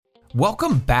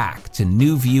Welcome back to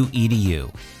New View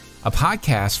EDU, a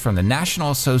podcast from the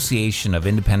National Association of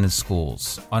Independent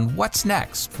Schools on what's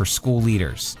next for school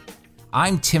leaders.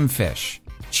 I'm Tim Fish,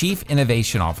 Chief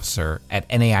Innovation Officer at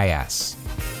NAIS.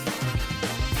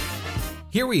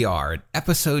 Here we are at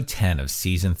episode 10 of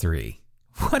season 3.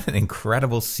 What an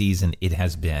incredible season it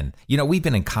has been. You know, we've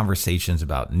been in conversations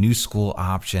about new school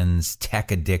options,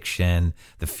 tech addiction,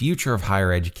 the future of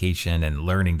higher education, and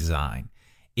learning design.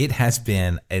 It has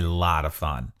been a lot of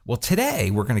fun. Well,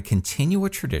 today we're going to continue a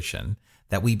tradition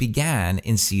that we began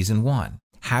in season 1,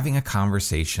 having a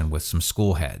conversation with some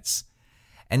school heads.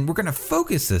 And we're going to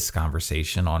focus this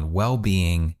conversation on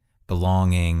well-being,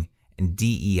 belonging, and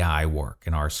DEI work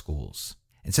in our schools.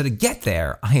 And so to get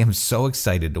there, I am so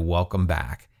excited to welcome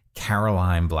back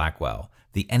Caroline Blackwell,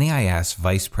 the NAIS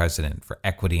Vice President for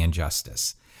Equity and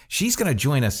Justice. She's going to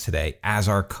join us today as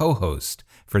our co-host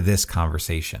for this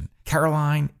conversation.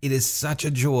 Caroline, it is such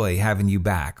a joy having you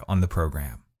back on the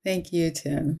program. Thank you,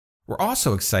 Tim. We're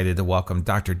also excited to welcome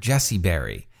Dr. Jessie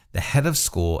Berry, the head of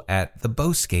school at the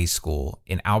Bosque School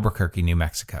in Albuquerque, New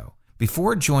Mexico.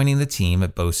 Before joining the team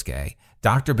at Bosque,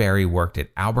 Dr. Berry worked at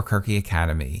Albuquerque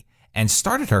Academy and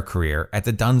started her career at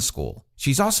the Dunn School.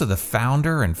 She's also the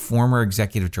founder and former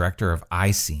executive director of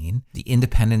iSeen, the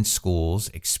Independent Schools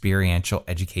Experiential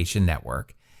Education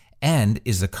Network, and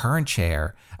is the current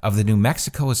chair of the New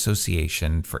Mexico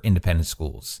Association for Independent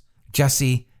Schools.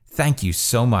 Jessie, thank you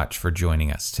so much for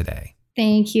joining us today.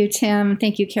 Thank you, Tim.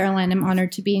 Thank you, Caroline. I'm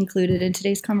honored to be included in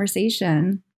today's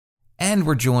conversation. And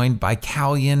we're joined by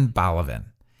Kalyan Balavan.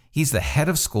 He's the head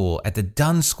of school at the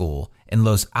Dunn School in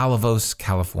Los Alamos,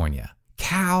 California.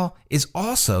 Cal is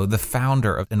also the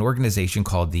founder of an organization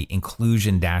called the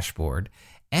Inclusion Dashboard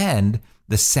and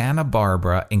the Santa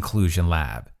Barbara Inclusion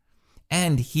Lab.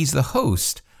 And he's the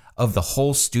host of the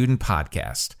Whole Student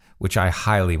Podcast, which I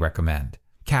highly recommend.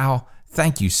 Cal,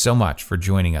 thank you so much for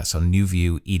joining us on New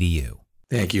View EDU.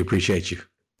 Thank you. Appreciate you.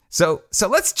 So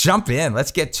let's jump in.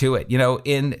 Let's get to it. You know,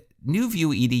 in New View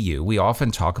EDU, we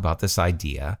often talk about this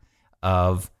idea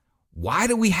of why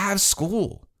do we have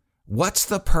school? What's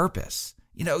the purpose?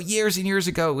 You know, years and years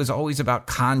ago, it was always about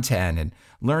content and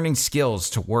learning skills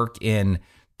to work in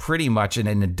pretty much in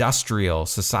an industrial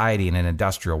society and an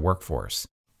industrial workforce.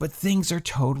 But things are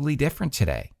totally different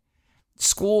today.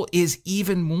 School is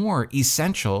even more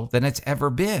essential than it's ever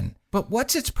been. But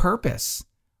what's its purpose?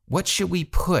 What should we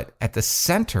put at the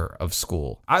center of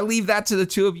school? I leave that to the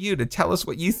two of you to tell us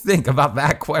what you think about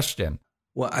that question.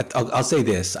 Well, I'll say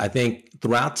this. I think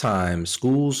throughout time,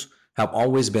 schools have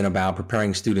always been about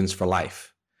preparing students for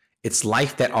life. It's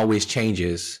life that always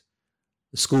changes.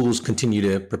 Schools continue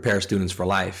to prepare students for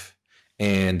life.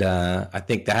 And I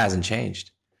think that hasn't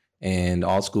changed. And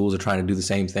all schools are trying to do the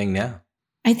same thing now.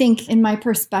 I think in my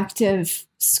perspective,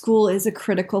 school is a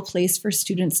critical place for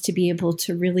students to be able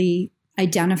to really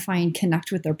identify and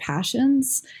connect with their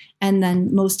passions. And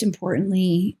then most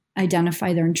importantly,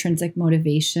 identify their intrinsic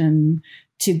motivation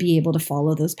to be able to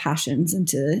follow those passions and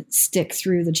to stick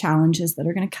through the challenges that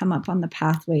are going to come up on the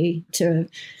pathway to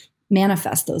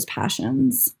manifest those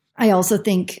passions. I also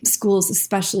think schools,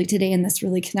 especially today, and this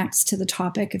really connects to the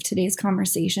topic of today's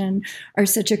conversation, are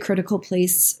such a critical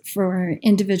place for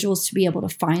individuals to be able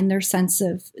to find their sense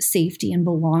of safety and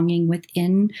belonging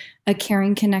within a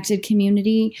caring, connected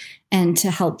community, and to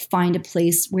help find a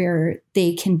place where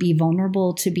they can be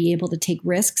vulnerable to be able to take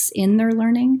risks in their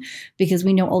learning, because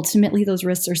we know ultimately those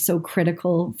risks are so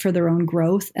critical for their own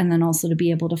growth, and then also to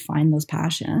be able to find those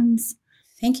passions.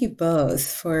 Thank you both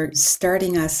for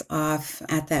starting us off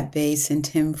at that base, and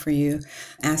Tim, for you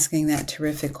asking that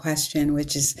terrific question,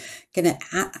 which is going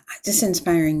to just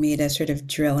inspiring me to sort of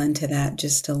drill into that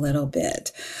just a little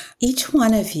bit. Each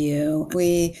one of you,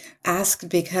 we asked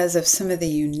because of some of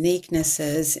the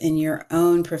uniquenesses in your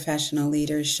own professional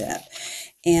leadership.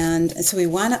 And so we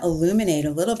want to illuminate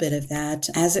a little bit of that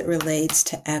as it relates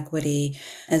to equity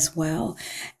as well.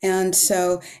 And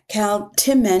so, Cal,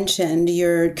 Tim mentioned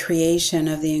your creation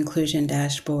of the Inclusion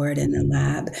Dashboard in the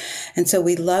lab. And so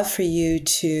we'd love for you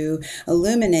to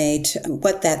illuminate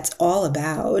what that's all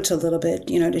about a little bit,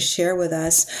 to share with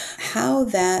us how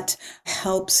that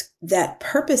helps that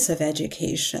purpose of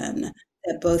education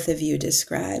that both of you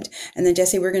described. And then,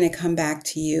 Jessie, we're going to come back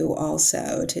to you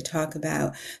also to talk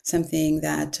about something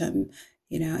that,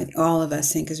 I think all of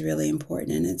us think is really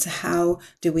important. And it's how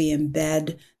do we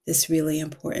embed this really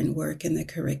important work in the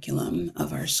curriculum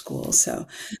of our school. So,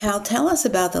 Cal, tell us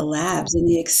about the labs and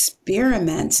the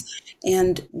experiments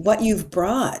and what you've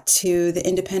brought to the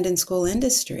independent school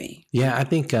industry. Yeah, I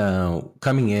think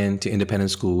coming into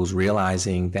independent schools,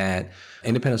 realizing that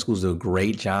independent schools do a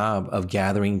great job of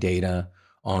gathering data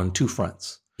on two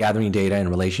fronts. gathering data in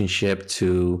relationship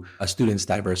to a student's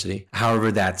diversity,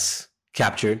 however that's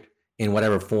captured in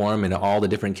whatever form in all the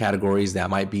different categories that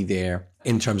might be there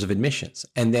in terms of admissions.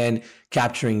 And then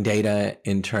capturing data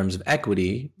in terms of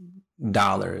equity,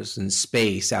 dollars and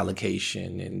space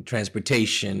allocation and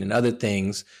transportation and other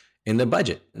things in the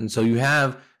budget. And so you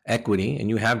have equity and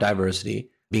you have diversity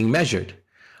being measured.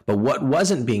 But what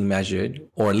wasn't being measured,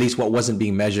 or at least what wasn't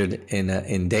being measured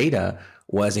in data,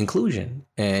 was inclusion.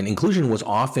 And inclusion was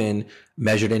often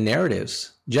measured in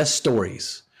narratives, just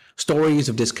stories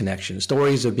of disconnection,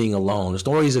 stories of being alone,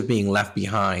 stories of being left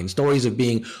behind, stories of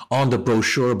being on the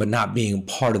brochure but not being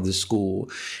part of the school.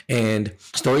 And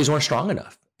stories weren't strong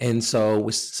enough. And so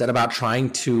we set about trying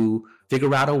to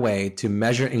figure out a way to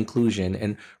measure inclusion,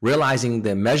 and realizing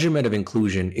the measurement of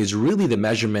inclusion is really the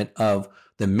measurement of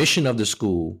the mission of the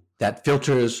school that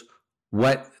filters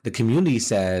what the community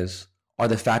says are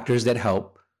the factors that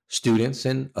help students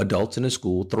and adults in a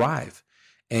school thrive.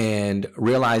 And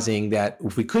realizing that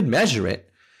if we could measure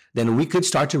it, then we could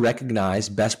start to recognize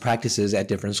best practices at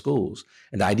different schools.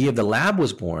 And the idea of the lab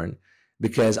was born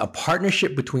because a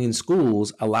partnership between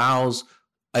schools allows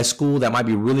a school that might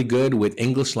be really good with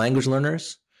English language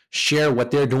learners share what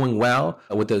they're doing well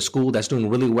with a school that's doing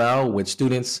really well with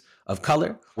students of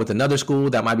color, with another school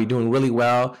that might be doing really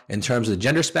well in terms of the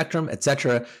gender spectrum, et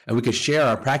cetera, and we could share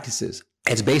our practices.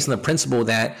 It's based on the principle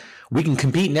that we can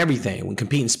compete in everything. We can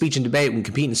compete in speech and debate. We can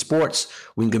compete in sports.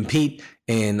 We can compete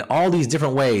in all these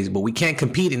different ways, but we can't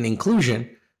compete in inclusion,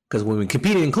 because when we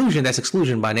compete in inclusion, that's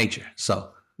exclusion by nature.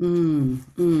 So.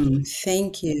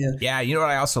 Thank you. Yeah, you know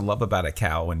what I also love about it,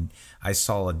 Cal, when I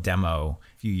saw a demo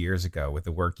a few years ago with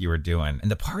the work you were doing, and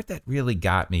the part that really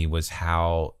got me was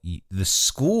how the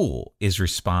school is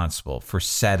responsible for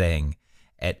setting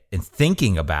and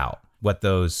thinking about what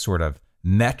those sort of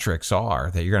metrics are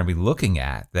that you're going to be looking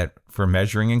at that for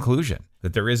measuring inclusion,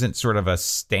 that there isn't sort of a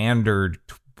standard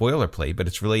boilerplate, but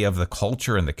it's really of the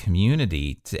culture and the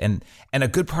community. And a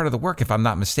good part of the work, if I'm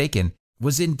not mistaken,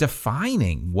 was in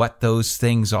defining what those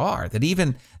things are, that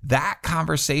even that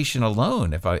conversation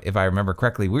alone, if I remember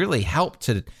correctly, really helped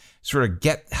to sort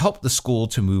of help the school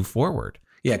to move forward.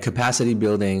 Yeah, capacity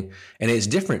building. And it's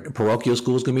different. Parochial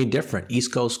schools can be different.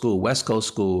 East Coast school, West Coast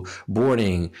school,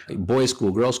 boarding, boys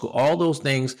school, girls school, all those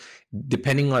things,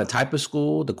 depending on the type of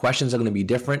school, the questions are going to be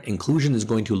different. Inclusion is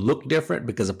going to look different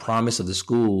because the promise of the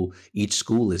school, each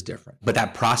school is different. But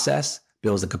that process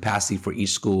builds the capacity for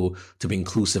each school to be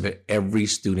inclusive of every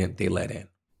student they let in.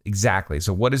 Exactly.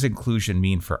 So what does inclusion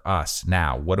mean for us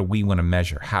now? What do we want to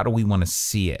measure? How do we want to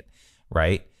see it,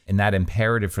 right? And that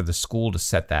imperative for the school to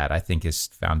set that, I think, is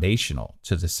foundational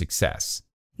to the success.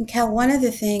 And Cal, one of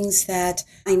the things that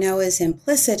I know is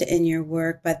implicit in your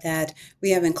work, but that we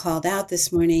haven't called out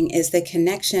this morning, is the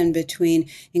connection between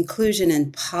inclusion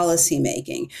and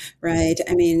policymaking, right?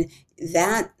 I mean,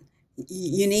 that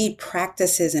you need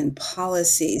practices and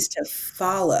policies to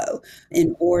follow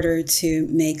in order to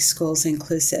make schools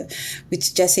inclusive.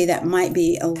 Which, Jesse, that might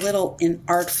be a little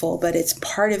inartful, but it's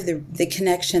part of the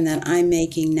connection that I'm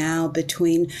making now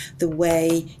between the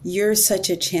way you're such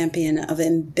a champion of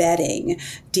embedding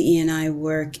DE&I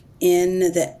work in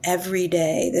the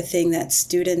everyday, the thing that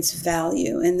students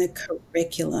value in the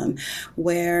curriculum,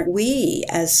 where we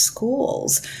as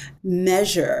schools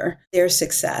measure their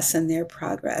success and their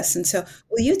progress. And so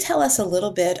will you tell us a little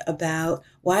bit about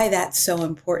why that's so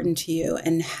important to you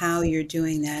and how you're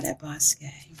doing that at Bosque?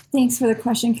 Thanks for the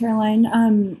question,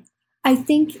 Caroline. I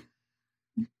think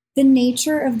the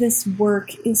nature of this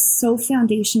work is so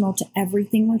foundational to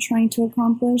everything we're trying to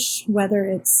accomplish, whether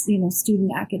it's,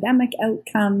 student academic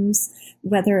outcomes,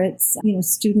 whether it's,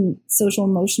 student social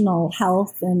emotional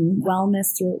health and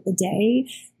wellness throughout the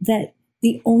day, that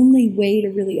the only way to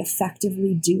really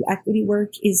effectively do equity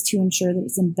work is to ensure that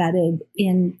it's embedded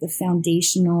in the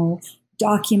foundational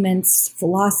documents,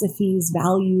 philosophies,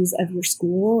 values of your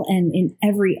school, and in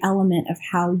every element of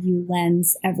how you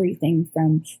lens everything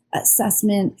from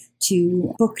assessment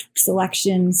to book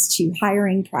selections to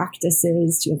hiring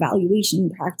practices to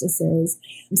evaluation practices.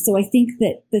 And so I think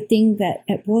that the thing that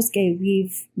at Bosque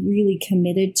we've really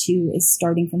committed to is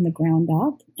starting from the ground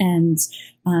up. And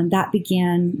that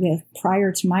began with,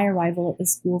 prior to my arrival at the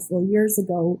school 4 years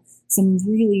ago, some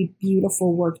really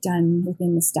beautiful work done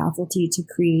within the faculty to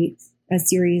create a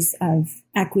series of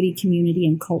equity, community,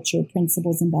 and culture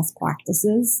principles and best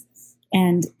practices.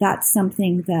 And that's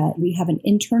something that we have an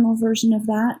internal version of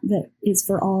that is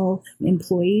for all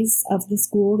employees of the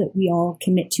school that we all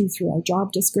commit to through our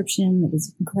job description that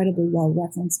is incredibly well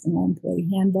referenced in our employee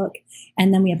handbook.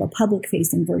 And then we have a public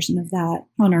facing version of that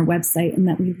on our website and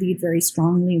that we lead very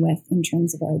strongly with in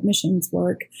terms of our admissions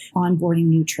work, onboarding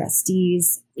new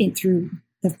trustees through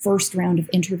the first round of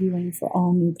interviewing for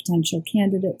all new potential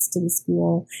candidates to the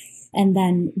school. And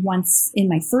then once in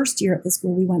my first year at the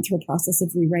school, we went through a process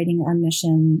of rewriting our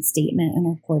mission statement and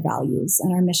our core values.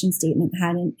 And our mission statement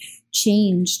hadn't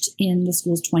changed in the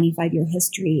school's 25-year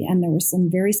history. And there was some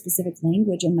very specific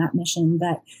language in that mission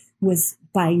that was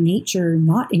by nature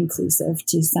not inclusive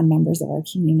to some members of our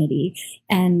community.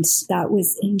 And that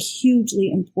was a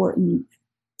hugely important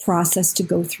process to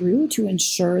go through to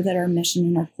ensure that our mission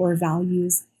and our core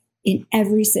values in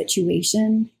every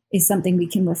situation is something we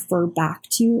can refer back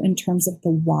to in terms of the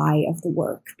why of the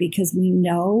work, because we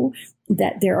know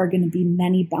that there are going to be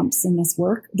many bumps in this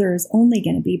work. There's only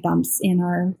going to be bumps in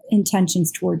our intentions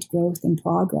towards growth and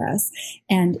progress.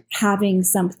 And having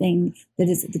something that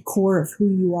is at the core of who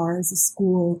you are as a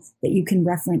school that you can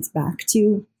reference back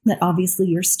to, that obviously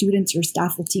your students, your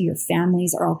faculty, your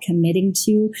families are all committing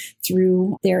to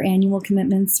through their annual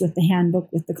commitments with the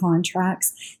handbook, with the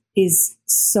contracts, is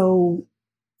so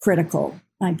critical,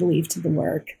 I believe, to the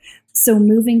work. So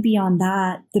moving beyond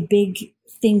that, the big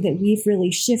thing that we've really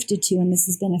shifted to, and this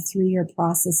has been a 3-year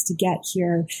process to get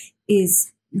here,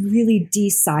 is really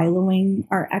de-siloing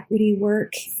our equity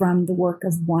work from the work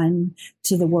of one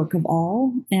to the work of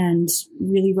all, and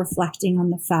really reflecting on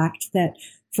the fact that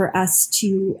for us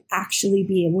to actually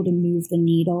be able to move the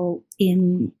needle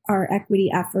in our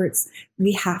equity efforts,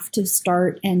 we have to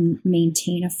start and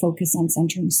maintain a focus on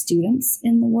centering students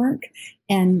in the work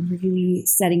and really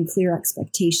setting clear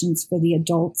expectations for the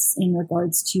adults in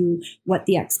regards to what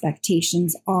the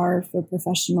expectations are for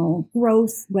professional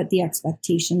growth, what the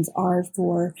expectations are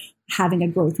for having a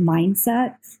growth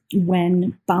mindset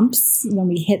when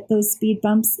we hit those speed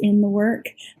bumps in the work,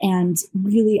 and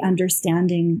really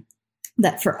understanding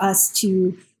that for us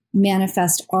to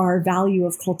manifest our value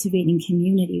of cultivating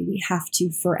community, we have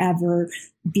to forever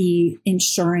be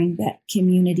ensuring that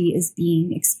community is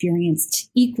being experienced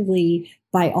equally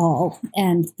by all,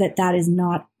 and that is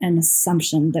not an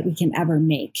assumption that we can ever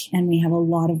make. And we have a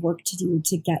lot of work to do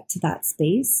to get to that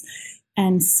space.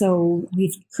 And so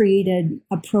we've created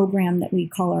a program that we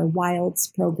call our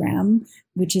WILDS program,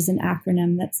 which is an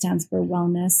acronym that stands for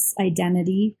Wellness,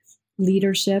 Identity,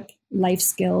 Leadership, Life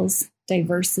Skills,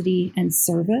 Diversity, and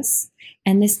Service.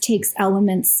 And this takes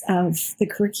elements of the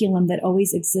curriculum that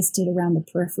always existed around the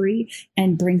periphery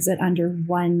and brings it under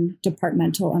one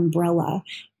departmental umbrella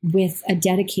with a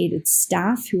dedicated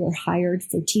staff who are hired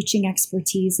for teaching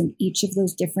expertise in each of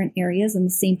those different areas. And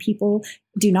the same people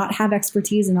do not have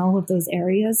expertise in all of those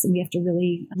areas. And we have to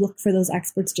really look for those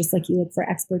experts, just like you look for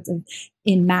experts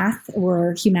in math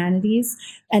or humanities,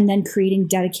 and then creating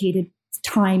dedicated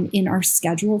time in our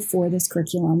schedule for this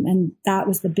curriculum. And that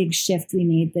was the big shift we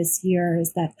made this year,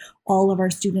 is that all of our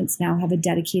students now have a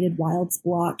dedicated WILDS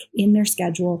block in their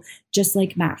schedule, just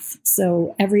like math.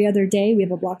 So every other day we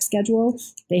have a block schedule.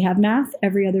 They have math.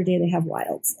 Every other day they have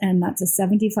WILDS. And that's a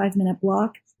 75-minute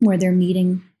block where they're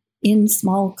meeting in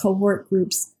small cohort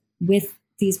groups with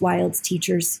these WILDS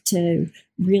teachers to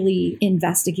really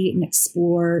investigate and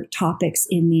explore topics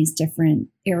in these different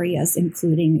areas,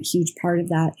 including a huge part of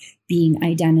that being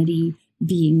identity,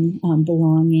 being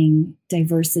belonging,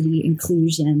 diversity,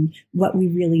 inclusion, what we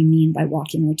really mean by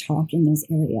walking our talk in those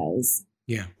areas.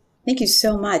 Yeah. Thank you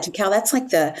so much. Cal, that's like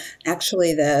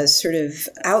the sort of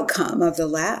outcome of the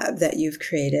lab that you've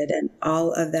created, and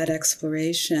all of that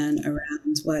exploration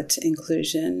around what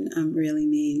inclusion really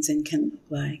means and can look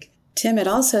like. Tim, it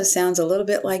also sounds a little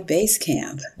bit like base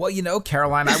camp. Well,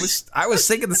 Caroline, I was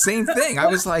thinking the same thing. I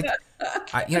was like,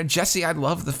 Jesse, I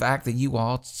love the fact that you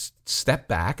all stepped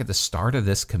back at the start of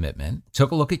this commitment,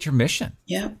 took a look at your mission.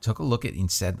 Yeah. Took a look at it and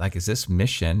said, is this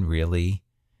mission really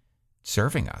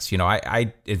serving us?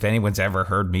 I if anyone's ever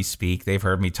heard me speak, they've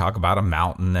heard me talk about a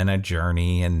mountain and a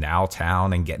journey and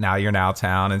Nowtown and getting out of your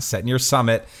Nowtown and setting your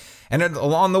summit. And then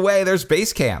along the way, there's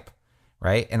base camp,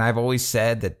 right? And I've always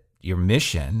said that your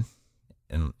mission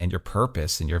and your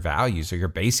purpose and your values are your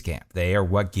base camp. They are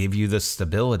what give you the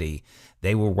stability.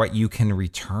 They were what you can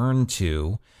return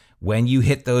to when you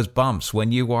hit those bumps,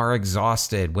 when you are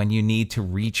exhausted, when you need to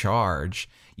recharge.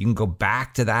 You can go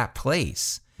back to that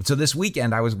place. So this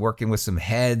weekend, I was working with some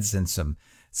heads and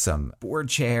some board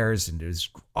chairs, and it was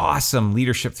awesome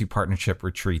leadership through partnership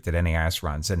retreat that NAIS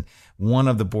runs. And one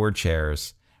of the board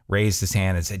chairs raised his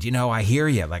hand and said, I hear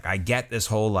you. I get this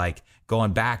whole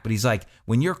going back, but he's like,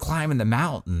 when you're climbing the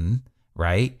mountain,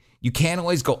 right? You can't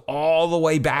always go all the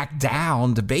way back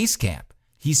down to base camp.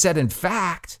 He said, in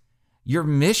fact, your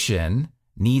mission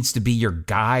needs to be your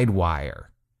guide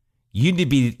wire. You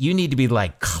need to be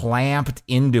like clamped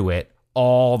into it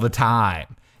all the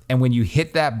time. And when you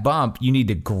hit that bump, you need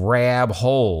to grab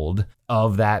hold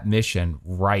of that mission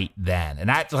right then. And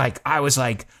that's like, I was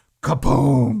like,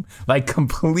 kaboom, like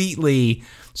completely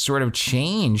sort of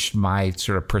changed my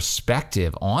sort of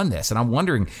perspective on this. And I'm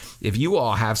wondering if you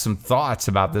all have some thoughts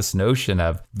about this notion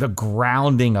of the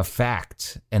grounding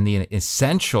effect and the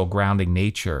essential grounding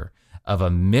nature of a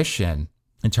mission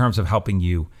in terms of helping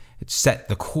you set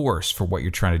the course for what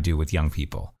you're trying to do with young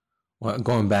people. Well,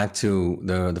 going back to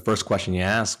the first question you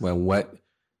asked, well, what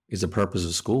is the purpose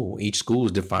of school? Each school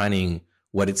is defining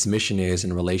what its mission is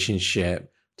in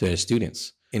relationship to its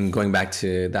students. And going back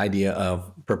to the idea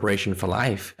of preparation for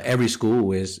life, every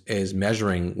school is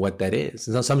measuring what that is.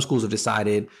 And so some schools have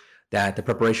decided that the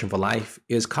preparation for life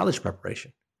is college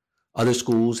preparation. Other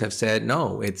schools have said,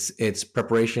 no, it's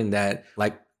preparation that,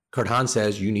 like Kurt Hahn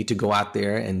says, you need to go out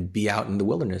there and be out in the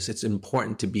wilderness. It's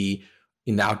important to be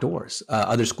in the outdoors.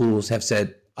 Other schools have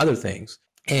said other things.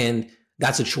 And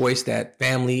that's a choice that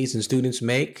families and students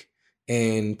make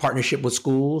in partnership with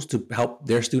schools to help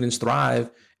their students thrive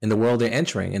in the world they're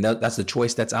entering. And that's the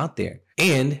choice that's out there.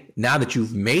 And now that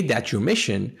you've made that your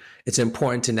mission, it's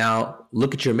important to now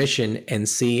look at your mission and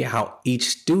see how each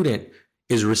student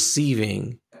is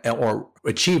receiving or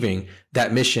achieving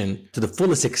that mission to the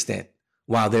fullest extent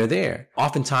while they're there.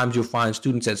 Oftentimes you'll find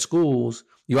students at schools,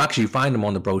 you actually find them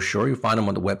on the brochure, you find them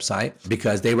on the website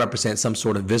because they represent some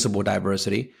sort of visible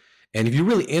diversity. And if you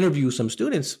really interview some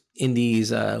students in these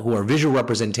who are visual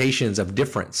representations of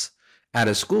difference at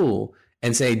a school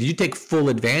and say, did you take full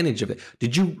advantage of it?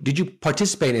 Did you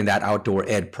participate in that outdoor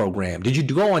ed program? Did you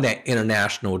go on that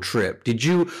international trip? Did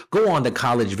you go on the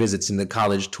college visits and the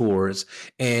college tours?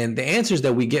 And the answers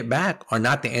that we get back are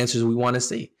not the answers we want to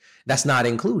see. That's not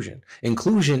inclusion.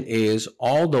 Inclusion is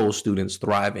all those students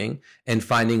thriving and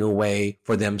finding a way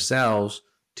for themselves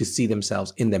to see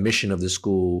themselves in the mission of the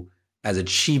school as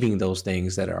achieving those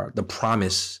things that are the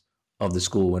promise of the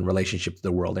school in relationship to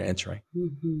the world they're entering.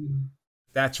 Mm-hmm.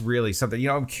 That's really something.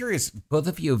 I'm curious, both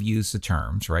of you have used the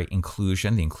terms, right?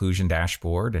 Inclusion, the inclusion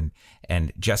dashboard.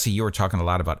 And Jesse, you were talking a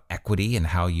lot about equity and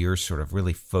how you're sort of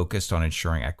really focused on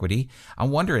ensuring equity.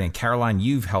 I'm wondering, and Caroline,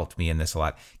 you've helped me in this a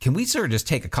lot. Can we sort of just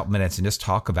take a couple minutes and just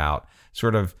talk about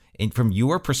sort of, from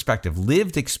your perspective,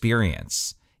 lived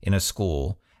experience in a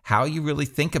school, how you really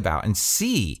think about and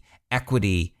see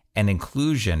equity and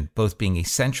inclusion both being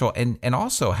essential and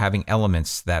also having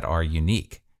elements that are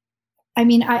unique? I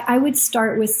mean, I would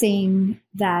start with saying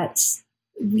that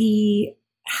we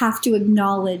have to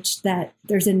acknowledge that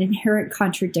there's an inherent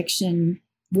contradiction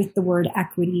with the word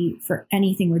equity for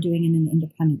anything we're doing in an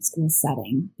independent school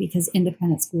setting, because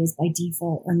independent schools by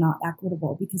default are not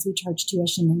equitable because we charge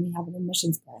tuition and we have an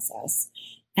admissions process.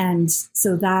 And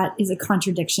so that is a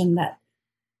contradiction that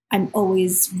I'm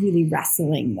always really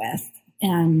wrestling with.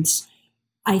 And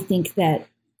I think that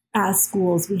as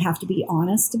schools, we have to be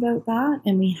honest about that.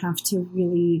 And we have to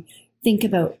really think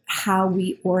about how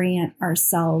we orient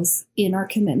ourselves in our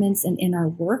commitments and in our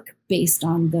work based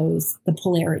on the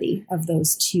polarity of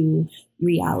those two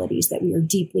realities, that we are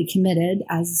deeply committed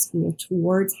as a school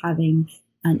towards having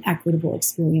an equitable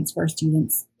experience for our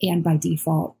students. And by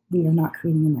default, we are not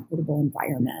creating an equitable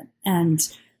environment. And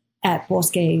at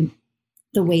Bosque,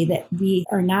 the way that we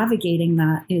are navigating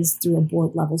that is through a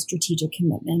board level strategic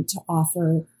commitment to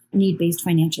offer need-based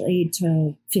financial aid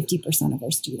to 50% of our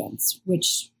students,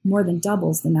 which more than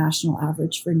doubles the national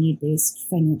average for need-based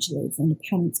financial aid for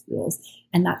independent schools.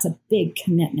 And that's a big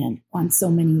commitment on so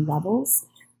many levels.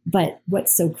 But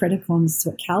what's so critical, and this is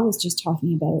what Cal was just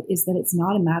talking about, is that it's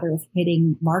not a matter of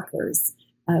hitting markers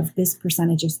of this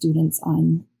percentage of students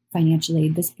on financial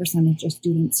aid, this percentage of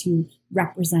students who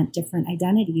represent different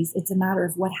identities. It's a matter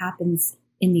of what happens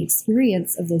in the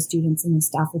experience of those students and those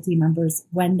faculty members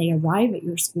when they arrive at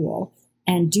your school.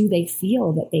 And do they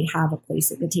feel that they have a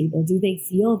place at the table? Do they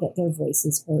feel that their voice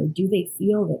is heard? Do they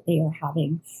feel that they are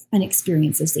having an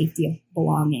experience of safety, of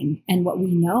belonging? And what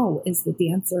we know is that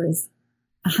the answer is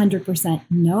 100%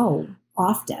 no,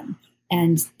 often.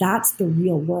 And that's the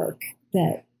real work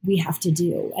that we have to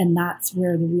do. And that's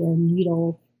where the real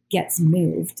needle gets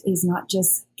moved, is not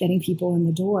just getting people in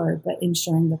the door, but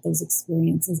ensuring that those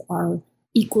experiences are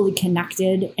equally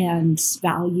connected and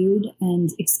valued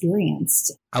and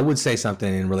experienced. I would say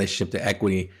something in relationship to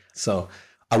equity. So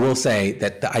I will say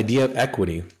that the idea of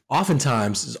equity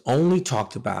oftentimes is only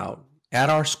talked about at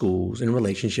our schools in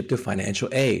relationship to financial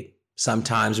aid.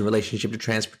 sometimes in relationship to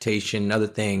transportation and other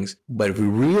things. But if we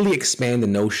really expand the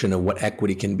notion of what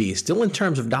equity can be, still in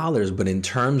terms of dollars, but in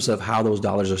terms of how those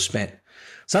dollars are spent,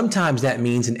 sometimes that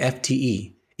means an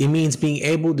FTE. It means being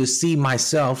able to see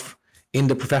myself in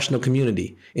the professional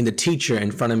community, in the teacher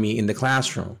in front of me in the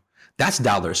classroom. That's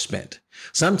dollars spent.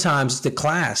 Sometimes it's the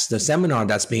class, the seminar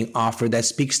that's being offered that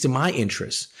speaks to my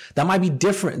interests. That might be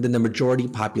different than the majority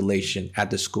population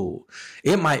at the school.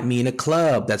 It might mean a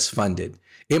club that's funded.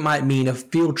 It might mean a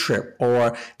field trip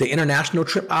or the international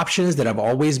trip options that have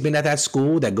always been at that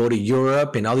school that go to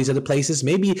Europe and all these other places.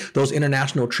 Maybe those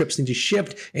international trips need to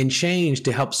shift and change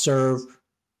to help serve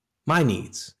my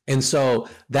needs. And so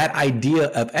that idea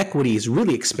of equity is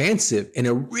really expansive, and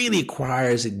it really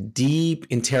requires a deep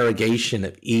interrogation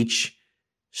of each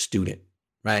student,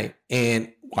 right?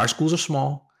 And our schools are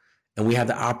small, and we have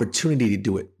the opportunity to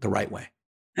do it the right way.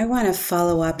 I want to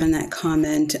follow up on that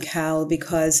comment, Cal,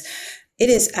 because it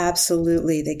is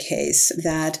absolutely the case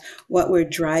that what we're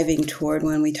driving toward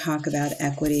when we talk about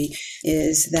equity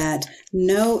is that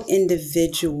no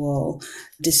individual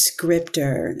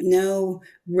descriptor, no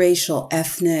racial,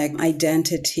 ethnic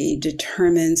identity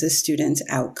determines a student's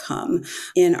outcome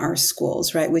in our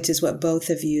schools, right? Which is what both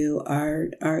of you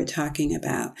are talking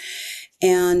about.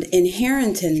 And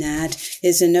inherent in that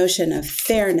is a notion of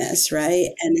fairness, right?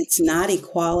 And it's not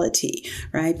equality,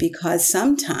 right? Because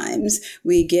sometimes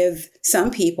we give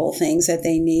some people things that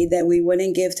they need that we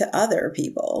wouldn't give to other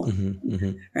people,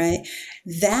 right?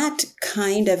 That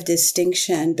kind of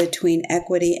distinction between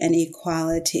equity and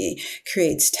equality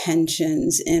creates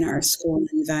tensions in our school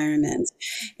environments.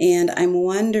 And I'm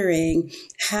wondering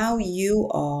how you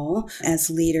all, as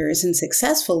leaders and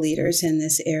successful leaders in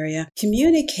this area,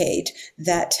 communicate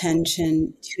that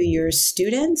tension to your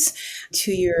students,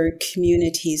 to your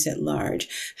communities at large.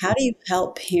 How do you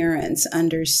help parents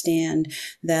understand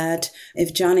that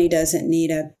if Johnny doesn't need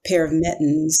a pair of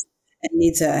mittens and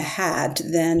needs a hat,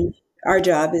 then our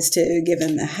job is to give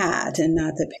him the hat and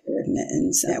not the pair of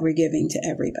mittens that we're giving to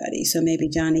everybody. So maybe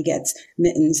Johnny gets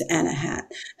mittens and a hat.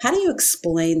 How do you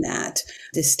explain that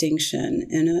distinction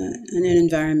in an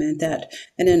environment that,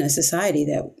 and in a society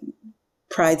that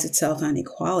prides itself on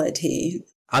equality?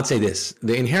 I'd say this.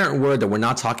 The inherent word that we're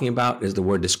not talking about is the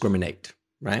word discriminate,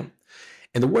 right?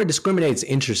 And the word discriminate is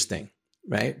interesting,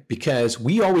 right? Because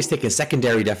we always take a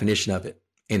secondary definition of it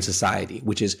in society,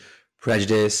 which is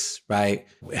prejudice, right?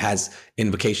 It has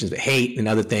invocations of hate and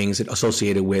other things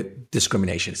associated with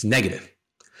discrimination. It's negative.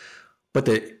 But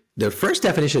the first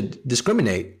definition of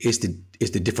discriminate is to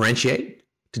differentiate,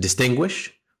 to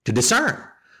distinguish, to discern,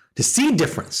 to see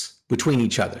difference between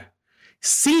each other.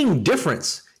 Seeing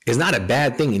difference is not a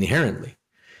bad thing inherently.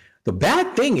 The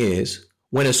bad thing is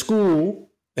when a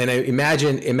school, and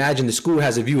imagine the school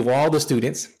has a view of all the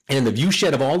students, and in the view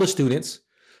shed of all the students,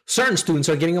 certain students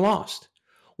are getting lost.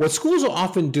 What schools will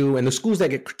often do, and the schools that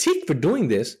get critiqued for doing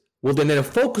this, will then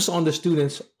focus on the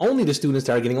students, only the students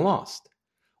that are getting lost.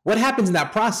 What happens in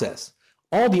that process?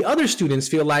 All the other students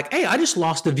feel like, hey, I just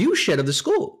lost the view shed of the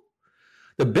school.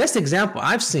 The best example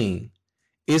I've seen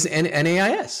is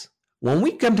NAIS. When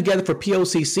we come together for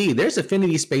POCC, there's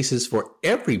affinity spaces for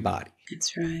everybody.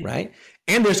 That's right. Right?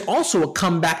 And there's also a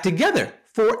come back together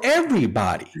for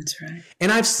everybody. That's right.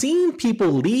 And I've seen people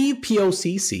leave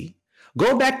POCC,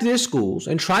 go back to their schools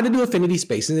and try to do affinity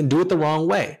spaces and do it the wrong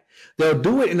way. They'll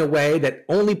do it in a way that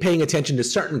only paying attention to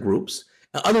certain groups,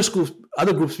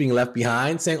 other groups being left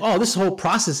behind, saying, oh, this whole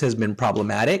process has been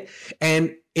problematic.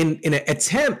 And in an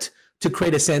attempt to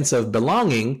create a sense of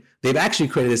belonging, they've actually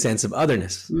created a sense of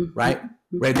otherness, right?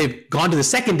 Right? They've gone to the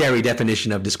secondary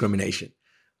definition of discrimination,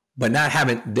 but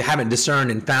they haven't discerned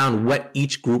and found what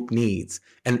each group needs.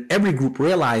 And every group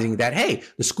realizing that, hey,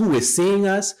 the school is seeing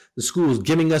us, the school is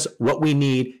giving us what we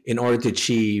need in order to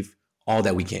achieve all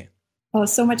that we can. Oh,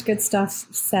 so much good stuff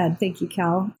said. Thank you,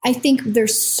 Cal. I think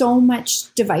there's so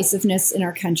much divisiveness in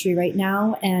our country right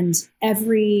now, and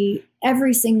every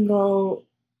single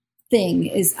thing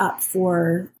is up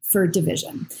for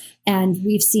division. And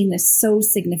we've seen this so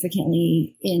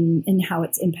significantly in how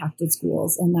it's impacted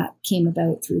schools. And that came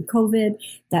about through COVID.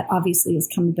 That obviously has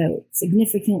come about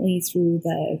significantly through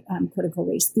the critical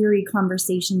race theory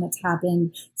conversation that's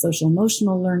happened, social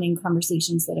emotional learning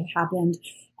conversations that have happened.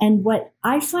 And what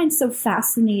I find so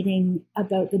fascinating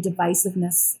about the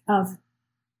divisiveness of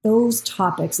those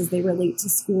topics as they relate to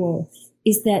school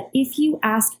is that if you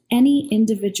ask any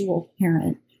individual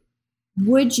parent,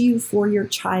 would you, for your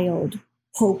child,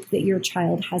 hope that your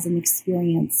child has an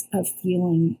experience of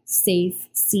feeling safe,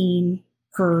 seen,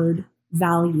 heard,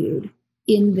 valued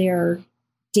in their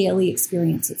daily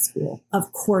experience at school?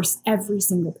 Of course, every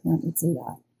single parent would say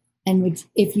that. And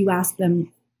if you ask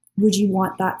them, would you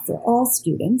want that for all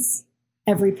students?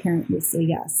 Every parent would say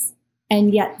yes.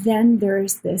 And yet then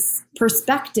there's this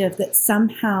perspective that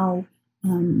somehow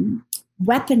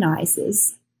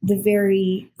weaponizes the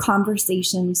very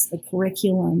conversations, the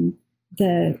curriculum,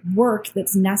 the work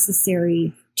that's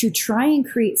necessary to try and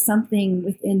create something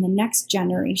within the next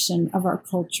generation of our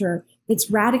culture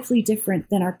that's radically different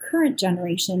than our current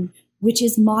generation, which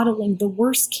is modeling the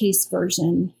worst case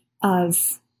version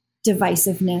of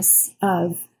divisiveness,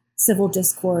 of civil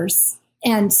discourse.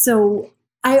 And so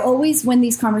I always, when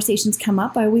these conversations come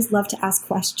up, I always love to ask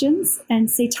questions and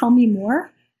say, tell me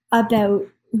more about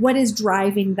what is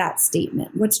driving that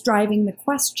statement? What's driving the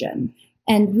question?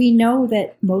 And we know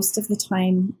that most of the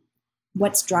time,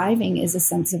 what's driving is a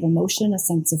sense of emotion, a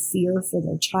sense of fear for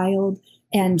their child.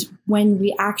 And when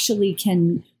we actually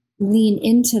can lean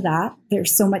into that,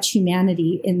 there's so much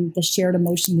humanity in the shared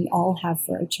emotion we all have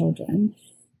for our children.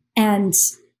 And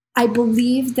I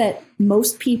believe that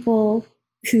most people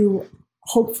who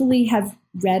hopefully have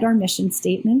read our mission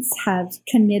statements, have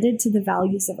committed to the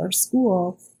values of our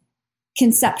school,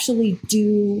 conceptually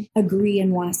do agree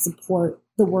and want to support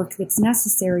the work that's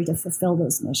necessary to fulfill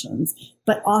those missions.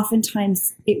 But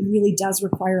oftentimes it really does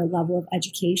require a level of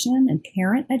education and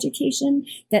parent education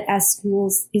that as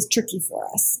schools is tricky for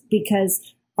us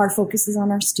because our focus is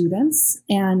on our students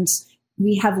and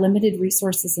we have limited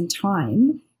resources and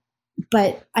time.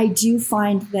 But I do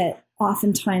find that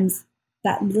oftentimes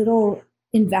that little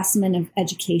investment of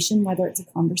education, whether it's a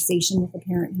conversation with a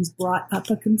parent who's brought up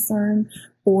a concern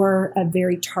or a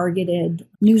very targeted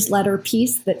newsletter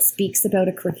piece that speaks about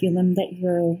a curriculum that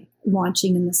you're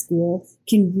launching in the school,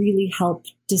 can really help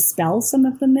dispel some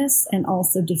of the myths and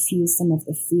also diffuse some of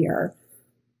the fear.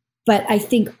 But I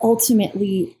think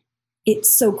ultimately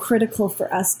it's so critical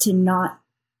for us to not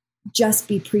just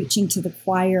be preaching to the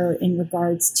choir in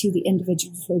regards to the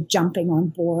individuals who are jumping on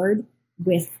board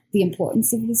with the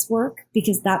importance of this work,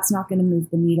 because that's not going to move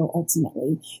the needle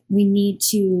ultimately. We need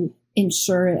to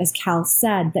ensure, as Cal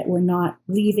said, that we're not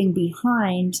leaving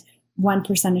behind one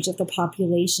percentage of the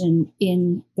population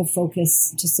in the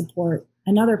focus to support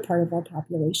another part of our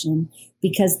population,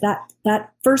 because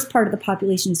that first part of the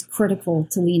population is critical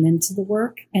to lean into the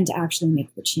work and to actually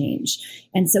make the change.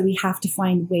 And so we have to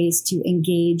find ways to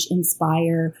engage,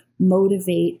 inspire,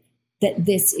 motivate, that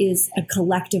this is a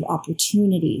collective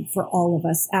opportunity for all of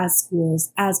us as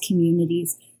schools, as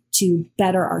communities, to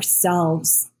better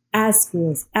ourselves as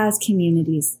schools, as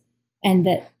communities, and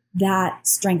that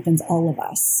strengthens all of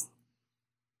us.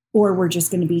 Or we're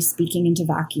just going to be speaking into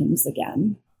vacuums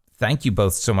again. Thank you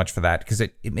both so much for that, because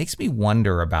it makes me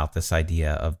wonder about this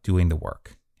idea of doing the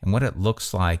work and what it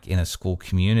looks like in a school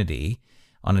community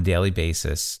on a daily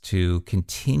basis to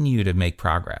continue to make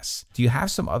progress. Do you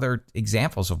have some other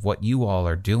examples of what you all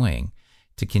are doing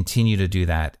to continue to do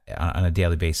that on a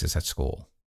daily basis at school?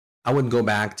 I would go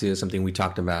back to something we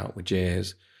talked about, which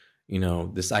is,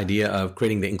 this idea of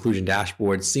creating the inclusion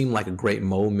dashboard seemed like a great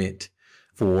moment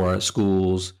for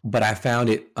schools, but I found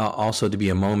it also to be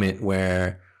a moment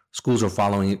where schools are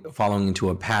following into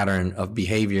a pattern of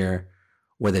behavior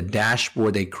where the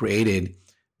dashboard they created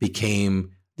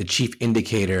became the chief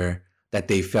indicator that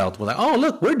they felt was like, oh,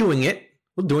 look, we're doing it.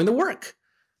 We're doing the work.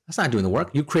 That's not doing the work.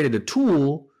 You created a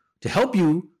tool to help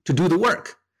you to do the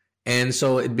work. And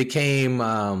so it became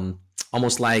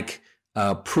almost like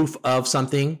proof of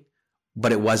something,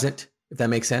 but it wasn't, if that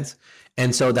makes sense.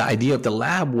 And so the idea of the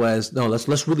lab was, no,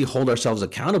 let's really hold ourselves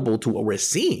accountable to what we're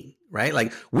seeing, right?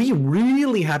 Like we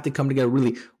really have to come together,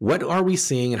 really, what are we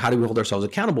seeing and how do we hold ourselves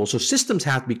accountable? So systems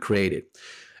have to be created.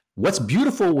 What's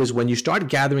beautiful was when you start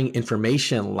gathering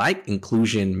information like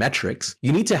inclusion metrics,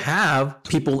 you need to have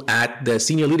people at the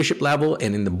senior leadership level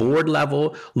and in the board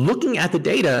level looking at the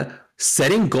data,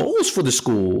 setting goals for the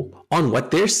school on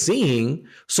what they're seeing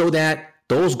so that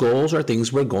those goals are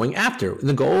things we're going after. And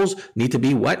the goals need to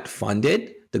be what?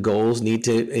 Funded. The goals need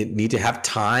to have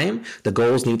time. The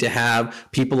goals need to have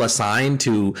people assigned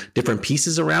to different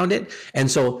pieces around it.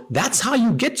 And so that's how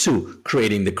you get to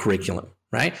creating the curriculum,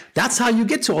 right? That's how you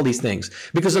get to all these things,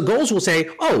 because the goals will say,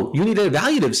 oh, you need an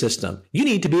evaluative system. You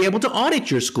need to be able to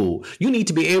audit your school. You need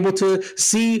to be able to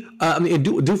see,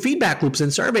 do feedback loops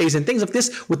and surveys and things like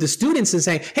this with the students and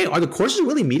say, hey, are the courses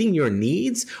really meeting your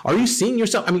needs? Are you seeing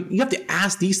yourself? I mean, you have to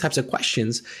ask these types of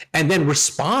questions and then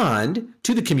respond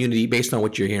to the community based on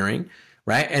what you're hearing,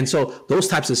 right? And so those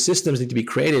types of systems need to be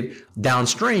created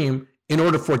downstream in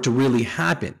order for it to really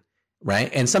happen, right?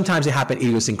 And sometimes they happen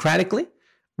idiosyncratically,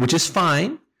 which is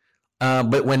fine.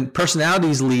 But when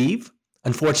personalities leave,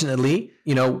 unfortunately,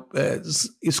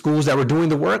 schools that were doing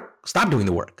the work stop doing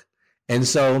the work. And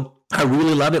so I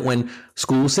really love it when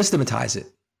schools systematize it,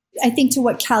 I think to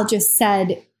what Cal just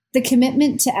said, the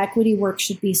commitment to equity work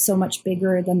should be so much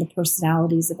bigger than the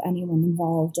personalities of anyone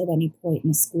involved at any point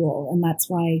in a school. And that's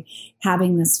why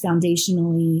having this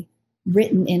foundationally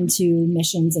written into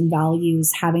missions and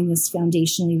values, having this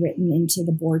foundationally written into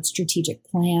the board strategic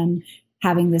plan,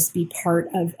 having this be part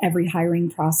of every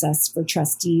hiring process for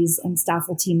trustees and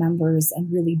faculty members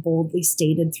and really boldly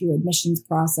stated through admissions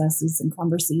processes and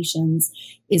conversations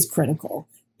is critical,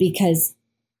 because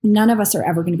none of us are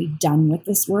ever going to be done with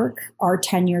this work. Our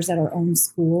tenures at our own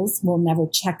schools will never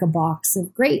check a box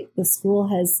of, great, the school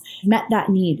has met that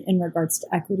need in regards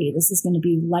to equity. This is going to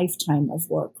be a lifetime of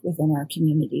work within our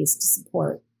communities to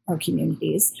support our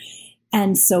communities.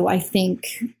 And so I think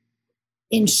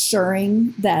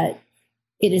ensuring that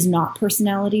it is not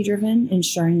personality driven,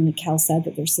 ensuring, like Cal said,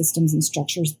 that there's systems and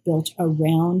structures built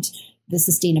around the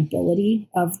sustainability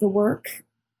of the work.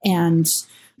 And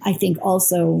I think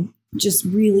also just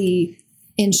really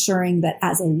ensuring that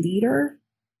as a leader,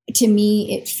 to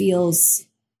me, it feels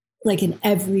like an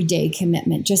everyday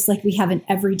commitment, just like we have an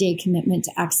everyday commitment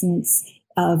to excellence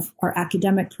of our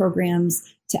academic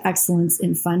programs, to excellence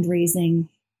in fundraising.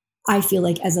 I feel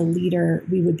like as a leader,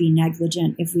 we would be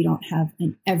negligent if we don't have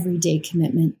an everyday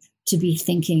commitment to be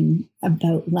thinking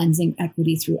about lensing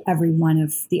equity through every one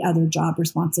of the other job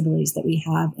responsibilities that we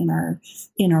have in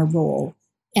our role.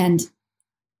 And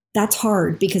that's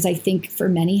hard, because I think for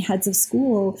many heads of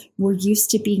school, we're used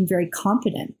to being very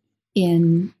competent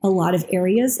in a lot of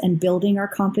areas and building our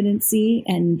competency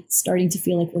and starting to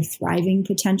feel like we're thriving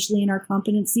potentially in our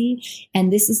competency.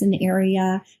 And this is an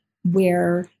area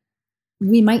where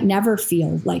we might never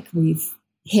feel like we've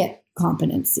hit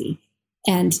competency.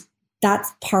 And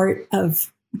that's part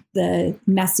of the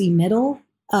messy middle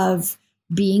of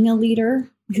being a leader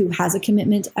who has a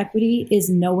commitment to equity, is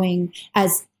knowing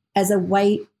as a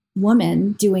white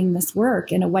woman doing this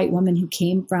work, and a white woman who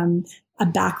came from a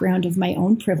background of my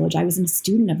own privilege. I was a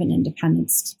student of an independent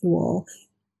school.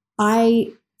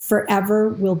 I forever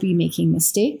will be making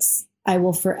mistakes. I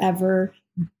will forever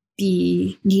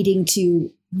be needing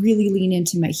to really lean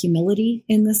into my humility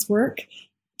in this work,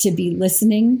 to be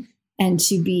listening and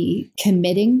to be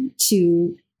committing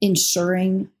to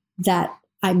ensuring that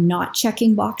I'm not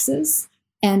checking boxes.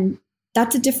 And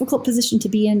that's a difficult position to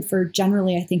be in for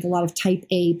generally, I think, a lot of type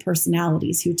A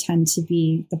personalities who tend to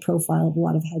be the profile of a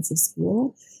lot of heads of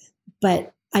school.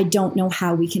 But I don't know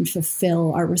how we can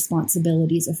fulfill our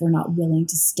responsibilities if we're not willing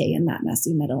to stay in that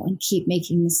messy middle and keep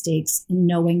making mistakes and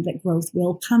knowing that growth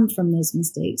will come from those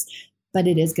mistakes. But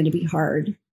it is going to be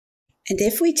hard. And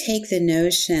if we take the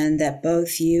notion that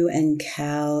both you and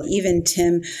Cal, even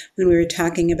Tim, when we were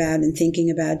talking about and thinking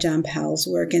about John Powell's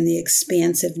work and the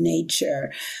expansive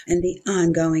nature and the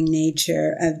ongoing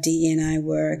nature of DE&I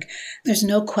work, there's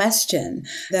no question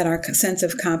that our sense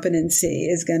of competency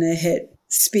is going to hit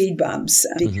speed bumps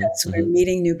because we're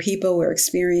meeting new people, we're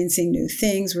experiencing new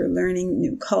things, we're learning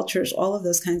new cultures, all of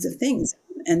those kinds of things.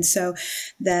 And so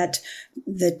that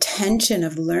the tension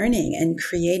of learning and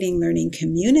creating learning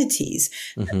communities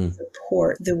that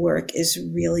support the work is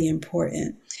really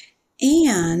important.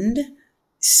 And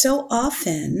so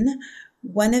often,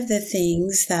 one of the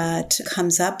things that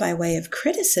comes up by way of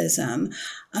criticism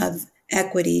of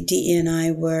equity DE&I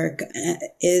work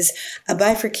is a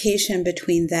bifurcation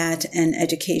between that and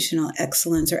educational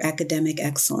excellence or academic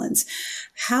excellence.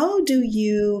 How do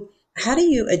you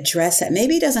address that?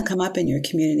 Maybe it doesn't come up in your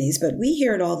communities, but we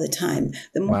hear it all the time.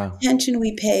 The more attention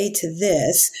we pay to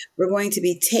this, we're going to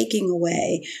be taking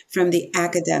away from the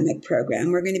academic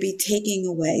program. We're going to be taking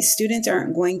away. Students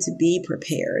aren't going to be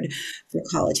prepared for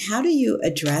college. How do you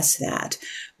address that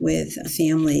with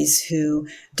families who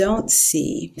don't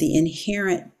see the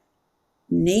inherent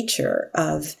nature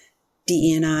of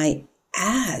DE&I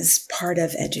as part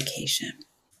of education?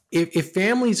 If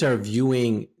families are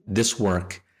viewing this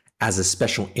work as a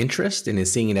special interest and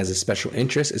is seeing it as a special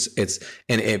interest,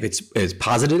 and if it's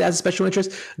posited as a special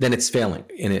interest, then it's failing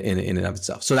in and of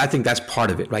itself. So I think that's part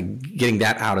of it, like getting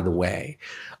that out of the way.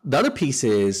 The other piece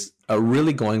is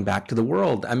really going back to the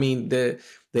world. I mean, the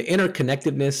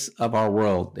interconnectedness of our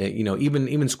world.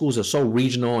 Even schools are so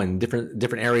regional and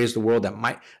different areas of the world that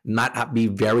might not be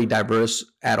very diverse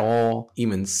at all.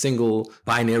 Even single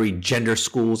binary gender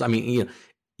schools. I mean,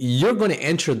 you're going to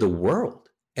enter the world.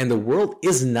 And the world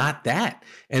is not that.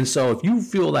 And so if you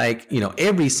feel like,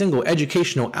 every single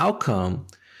educational outcome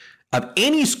of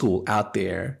any school out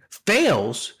there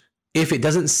fails if it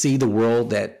doesn't see the world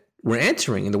that we're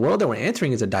entering. And the world that we're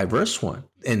entering is a diverse one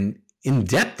and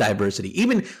in-depth diversity.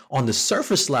 Even on the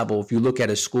surface level, if you look at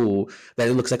a school that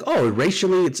it looks like,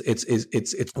 racially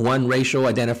it's one racial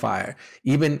identifier.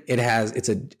 Even it's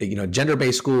a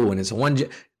gender-based school and it's one.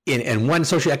 and one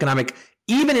socioeconomic,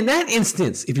 even in that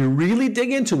instance, if you really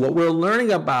dig into what we're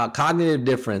learning about cognitive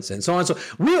difference and so on, so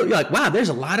you're like, wow, there's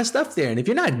a lot of stuff there. And if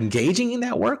you're not engaging in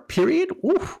that work, period,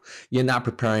 you're not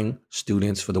preparing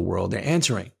students for the world they're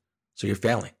entering. So you're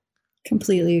failing.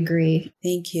 Completely agree.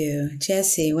 Thank you.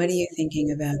 Jessie, what are you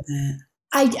thinking about that?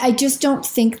 I just don't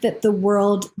think that the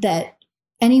world that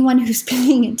anyone who's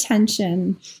paying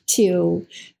attention to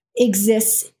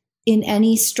exists in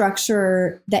any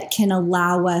structure that can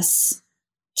allow us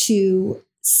to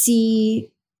see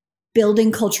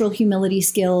building cultural humility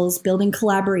skills, building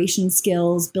collaboration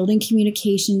skills, building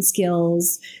communication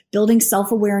skills, building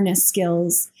self-awareness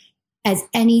skills as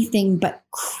anything but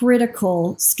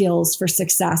critical skills for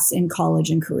success in college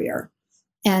and career.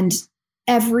 And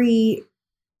every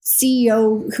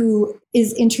CEO who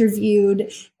is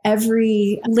interviewed,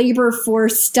 every labor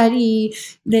force study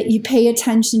that you pay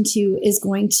attention to is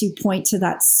going to point to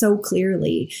that so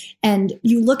clearly. And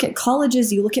you look at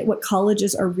colleges, you look at what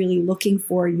colleges are really looking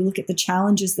for, you look at the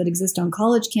challenges that exist on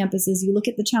college campuses, you look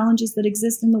at the challenges that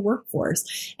exist in the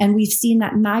workforce. And we've seen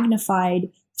that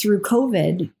magnified through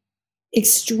COVID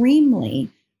extremely.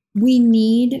 We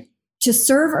need to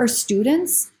serve our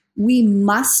students. We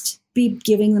must be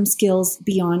giving them skills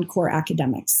beyond core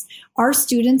academics. Our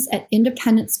students at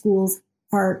independent schools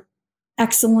are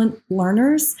excellent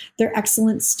learners. They're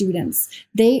excellent students.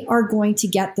 They are going to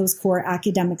get those core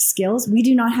academic skills. We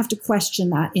do not have to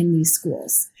question that in these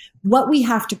schools. What we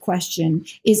have to question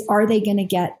is, are they going to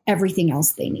get everything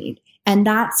else they need? And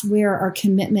that's where our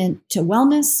commitment to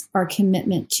wellness, our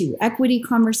commitment to equity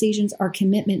conversations, our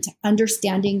commitment to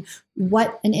understanding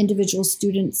what an individual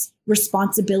student's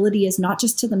responsibility is, not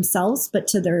just to themselves, but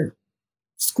to their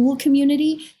school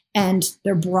community and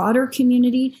their broader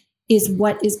community, is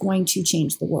what is going to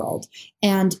change the world.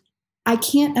 And I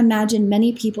can't imagine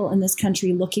many people in this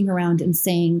country looking around and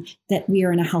saying that we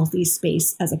are in a healthy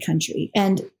space as a country.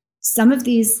 And some of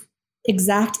these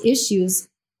exact issues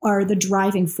are the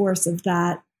driving force of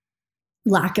that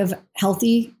lack of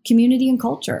healthy community and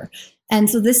culture. And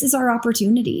so this is our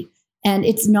opportunity. And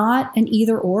it's not an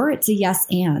either or, it's a yes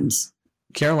and.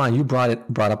 Caroline, you brought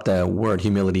up the word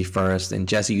humility first, and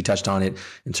Jessie, you touched on it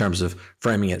in terms of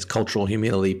framing it as cultural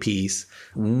humility piece.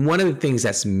 One of the things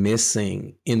that's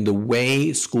missing in the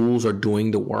way schools are doing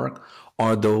the work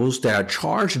are those that are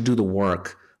charged to do the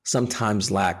work sometimes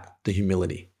lack the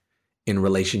humility in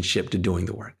relationship to doing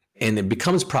the work. And it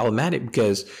becomes problematic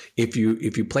because if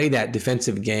you play that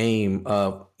defensive game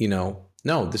of,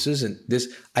 no, this isn't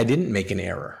this, I didn't make an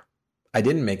error. I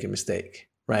didn't make a mistake,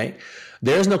 right?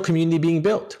 There's no community being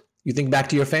built. You think back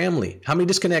to your family. How many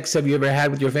disconnects have you ever had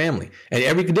with your family? And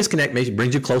every disconnect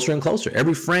brings you closer and closer.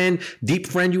 Every friend, deep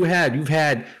friend you've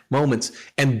had moments.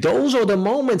 And those are the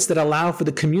moments that allow for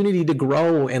the community to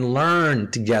grow and learn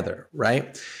together,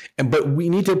 right? But we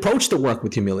need to approach the work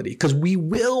with humility because we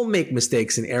will make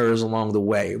mistakes and errors along the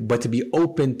way, but to be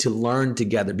open to learn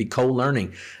together, be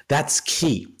co-learning, that's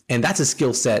key. And that's a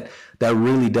skill set that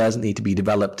really does need to be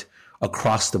developed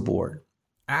across the board.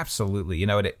 Absolutely.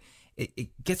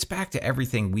 It gets back to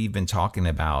everything we've been talking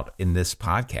about in this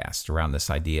podcast around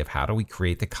this idea of how do we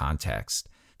create the context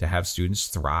to have students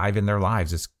thrive in their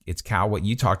lives. It's Cal, what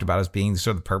you talked about as being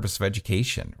sort of the purpose of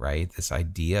education, right? This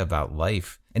idea about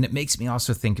life. And it makes me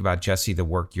also think about, Jessie, the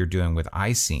work you're doing with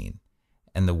iSeen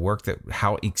and the work that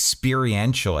how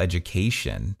experiential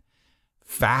education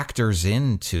factors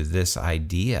into this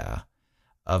idea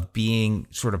of being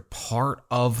sort of part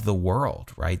of the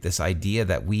world, right? This idea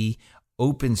that we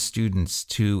open students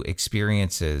to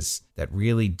experiences that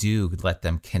really do let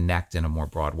them connect in a more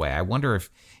broad way. I wonder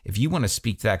if you want to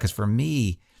speak to that, because for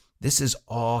me, this is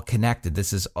all connected.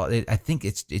 This is all, I think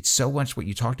it's so much what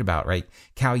you talked about, right?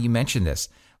 Cal, you mentioned this.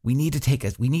 We need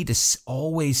to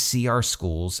always see our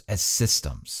schools as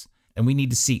systems, and we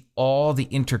need to see all the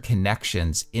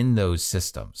interconnections in those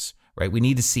systems, right? We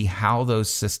need to see how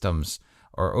those systems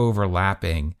are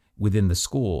overlapping within the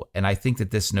school. And I think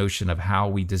that this notion of how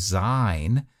we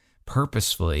design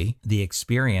purposefully the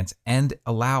experience and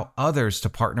allow others to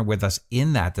partner with us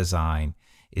in that design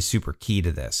is super key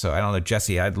to this. So I don't know,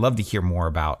 Jessie, I'd love to hear more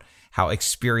about how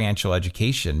experiential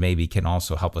education maybe can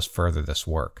also help us further this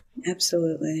work.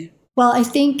 Absolutely. Well, I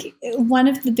think one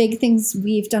of the big things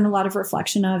we've done a lot of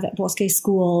reflection of at Bosque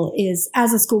School is,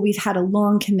 as a school, we've had a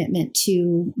long commitment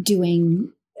to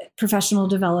doing professional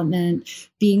development,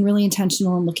 being really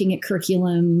intentional and looking at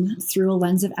curriculum through a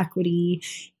lens of equity.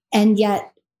 And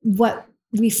yet what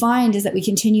we find is that we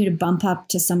continue to bump up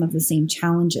to some of the same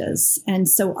challenges. And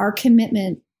so our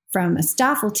commitment from a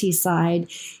faculty side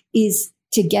is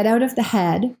to get out of the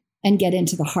head and get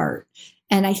into the heart.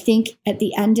 And I think at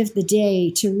the end of the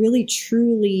day, to really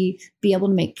truly be able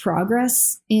to make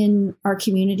progress in our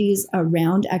communities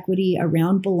around equity,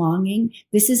 around belonging,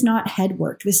 this is not head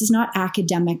work. This is not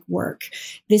academic work.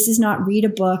 This is not read a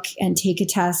book and take a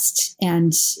test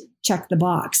and check the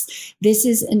box. This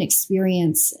is an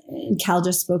experience, and Cal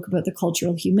just spoke about the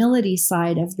cultural humility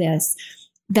side of this,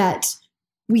 that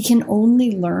we can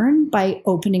only learn by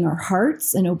opening our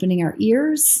hearts and opening our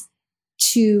ears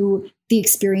to the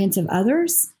experience of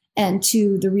others and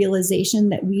to the realization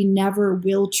that we never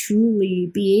will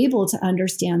truly be able to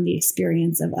understand the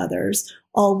experience of others.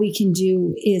 All we can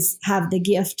do is have the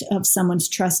gift of someone's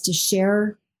trust to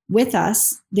share with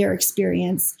us their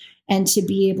experience and to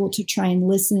be able to try and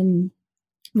listen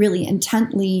really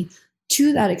intently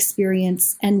to that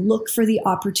experience and look for the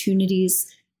opportunities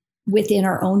within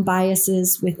our own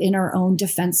biases, within our own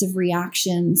defensive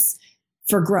reactions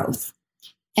for growth.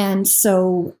 And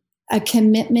so a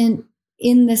commitment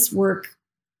in this work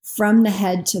from the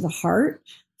head to the heart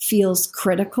feels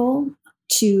critical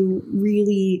to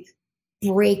really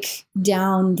break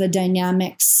down the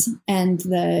dynamics and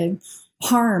the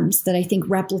harms that I think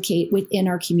replicate within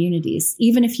our communities.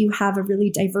 Even if you have a really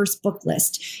diverse book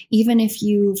list, even if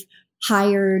you've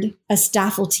hired a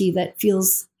staffalty that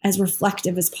feels as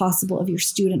reflective as possible of your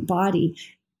student body,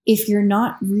 if you're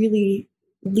not really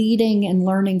leading and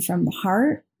learning from the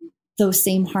heart, those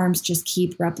same harms just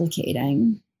keep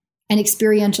replicating. And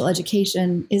experiential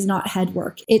education is not head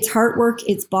work. It's heart work,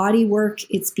 it's body work,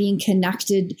 it's being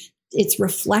connected, it's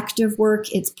reflective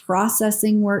work, it's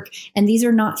processing work. And these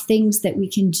are not things that we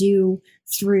can do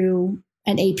through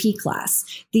an AP class.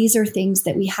 These are things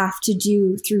that we have to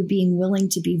do through being willing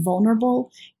to be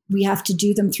vulnerable. We have to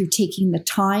do them through taking the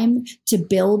time to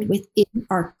build within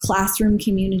our classroom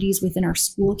communities, within our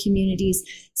school communities,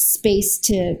 space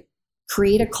to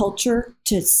create a culture,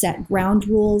 to set ground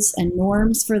rules and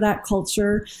norms for that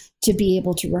culture, to be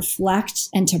able to reflect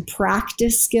and to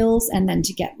practice skills, and then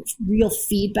to get real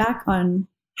feedback on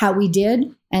how we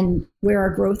did and where our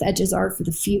growth edges are for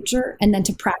the future, and then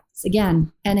to practice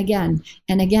again and again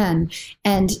and again.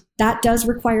 And that does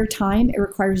require time. It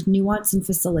requires nuance and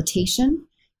facilitation.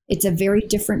 It's a very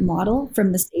different model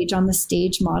from the stage on the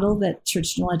stage model that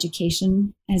traditional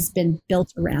education has been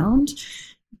built around.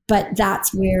 But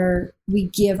that's where we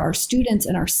give our students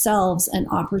and ourselves an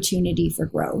opportunity for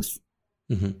growth.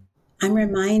 Mm-hmm. I'm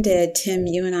reminded, Tim,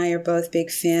 you and I are both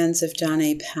big fans of John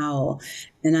A. Powell,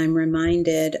 and I'm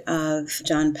reminded of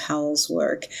John Powell's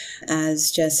work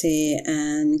as Jesse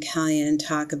and Kalyan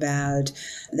talk about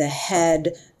the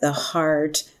head, the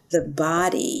heart, the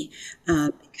body,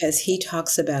 because he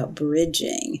talks about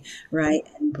bridging, right,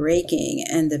 and breaking,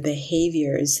 and the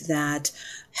behaviors that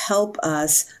help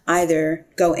us either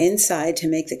go inside to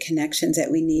make the connections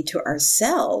that we need to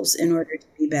ourselves in order to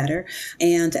be better,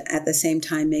 and at the same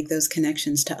time make those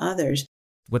connections to others.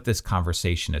 What this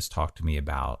conversation has talked to me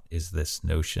about is this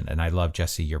notion, and I love,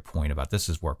 Jesse, your point about this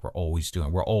is work we're always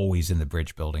doing. We're always in the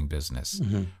bridge building business.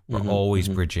 Mm-hmm. We're always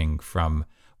bridging from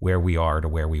where we are to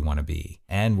where we want to be.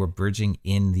 And we're bridging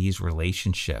in these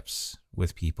relationships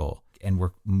with people. And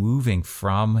we're moving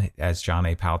from, as John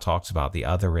A. Powell talks about, the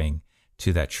othering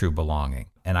to that true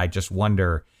belonging. And I just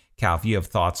wonder, Cal, if you have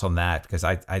thoughts on that, because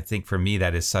I think for me,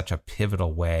 that is such a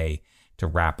pivotal way to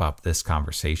wrap up this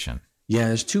conversation. Yeah,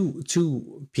 there's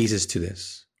two pieces to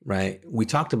this, right? We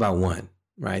talked about one,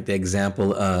 right? The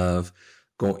example of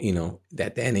going,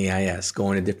 that the NAIS,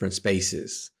 going to different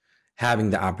spaces,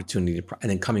 having the opportunity to, and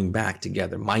then coming back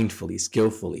together mindfully,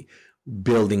 skillfully,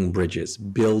 building bridges,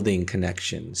 building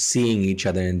connections, seeing each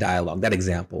other in dialogue. That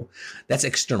example, that's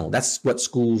external. That's what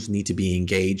schools need to be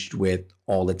engaged with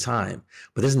all the time.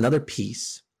 But there's another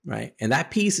piece, right? And that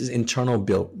piece is internal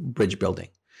bridge building,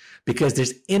 because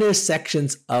there's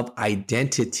intersections of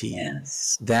identity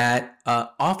that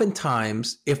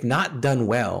oftentimes, if not done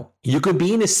well, you could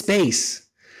be in a space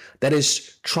that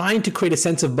is trying to create a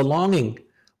sense of belonging,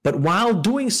 but while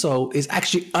doing so is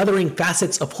actually othering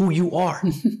facets of who you are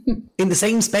in the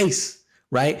same space,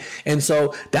 right? And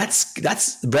so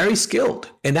that's very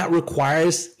skilled, and that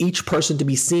requires each person to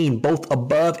be seen both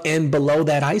above and below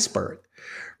that iceberg,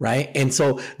 right? And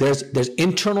so there's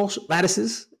internal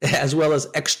lattices as well as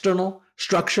external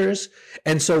structures.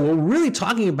 And so what we're really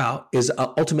talking about is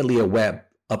ultimately a web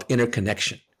of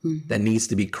interconnection that needs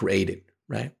to be created,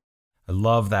 right? I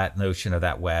love that notion of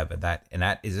that web, and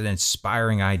that is an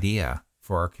inspiring idea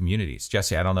for our communities.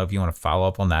 Jesse, I don't know if you want to follow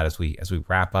up on that as we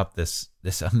wrap up this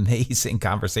amazing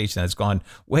conversation that's gone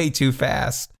way too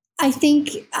fast. I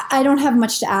think I don't have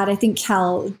much to add. I think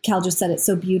Cal just said it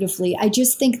so beautifully. I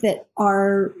just think that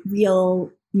our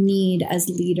real need as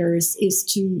leaders is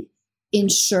to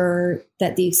ensure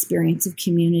that the experience of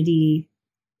community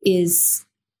is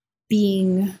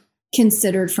being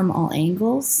considered from all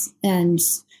angles and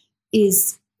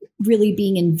is really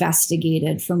being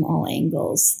investigated from all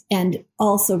angles, and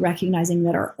also recognizing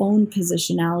that our own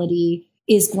positionality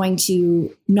is going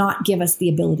to not give us the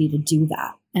ability to do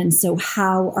that. And so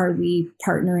how are we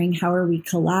partnering? How are we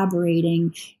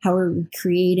collaborating? How are we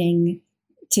creating,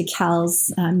 to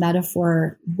Cal's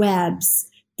metaphor, webs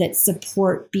that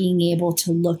support being able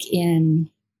to look in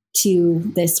to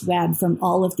this web from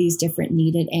all of these different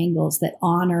needed angles that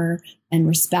honor and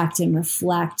respect and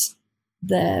reflect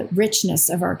the richness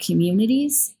of our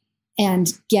communities,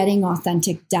 and getting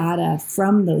authentic data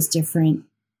from those different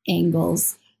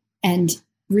angles and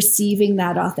receiving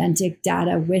that authentic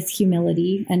data with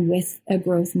humility and with a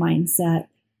growth mindset,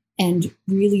 and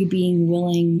really being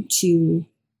willing to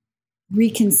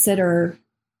reconsider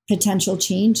potential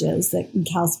changes that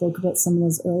Cal spoke about some of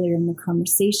those earlier in the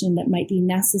conversation that might be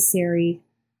necessary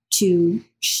to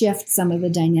shift some of the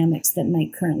dynamics that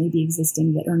might currently be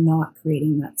existing that are not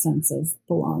creating that sense of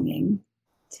belonging.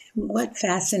 What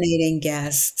fascinating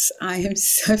guests. I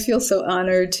feel so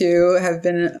honored to have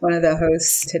been one of the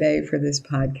hosts today for this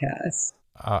podcast.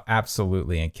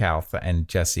 Absolutely. And Cal and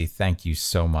Jesse, thank you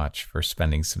so much for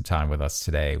spending some time with us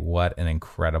today. What an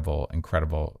incredible,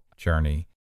 incredible journey.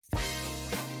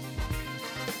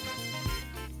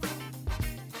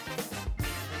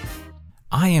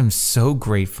 I am so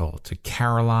grateful to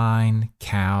Caroline,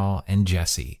 Cal, and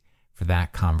Jesse for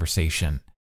that conversation.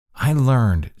 I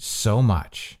learned so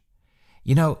much.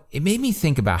 You know, it made me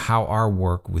think about how our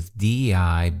work with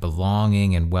DEI,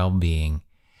 belonging, and well-being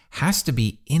has to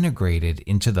be integrated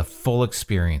into the full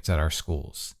experience at our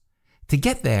schools. To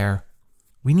get there,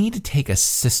 we need to take a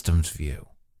systems view.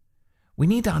 We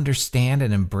need to understand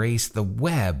and embrace the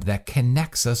web that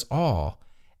connects us all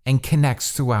and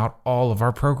connects throughout all of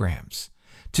our programs.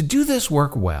 To do this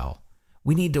work well,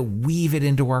 we need to weave it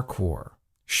into our core.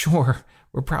 Sure,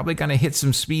 we're probably going to hit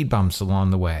some speed bumps along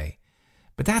the way,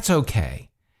 but that's okay.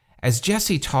 As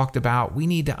Jesse talked about, we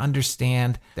need to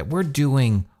understand that we're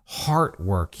doing heart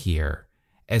work here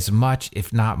as much,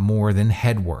 if not more, than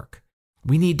head work.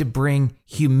 We need to bring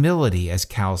humility, as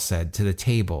Cal said, to the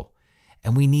table,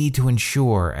 and we need to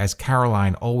ensure, as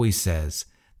Caroline always says,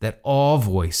 that all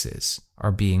voices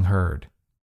are being heard.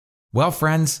 Well,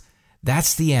 friends,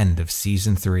 that's the end of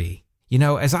Season 3. You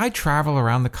know, as I travel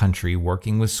around the country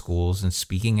working with schools and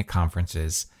speaking at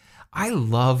conferences, I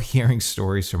love hearing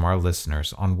stories from our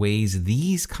listeners on ways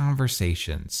these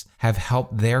conversations have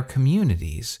helped their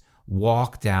communities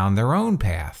walk down their own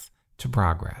path to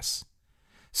progress.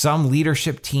 Some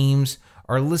leadership teams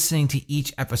are listening to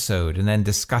each episode and then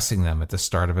discussing them at the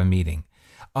start of a meeting.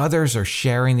 Others are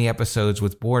sharing the episodes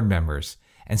with board members,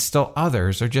 and still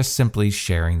others are just simply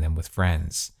sharing them with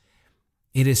friends.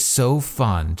 It is so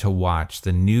fun to watch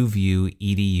the NuView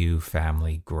EDU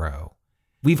family grow.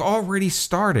 We've already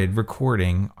started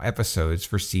recording episodes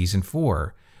for Season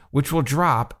 4, which will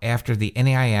drop after the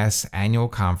NAIS annual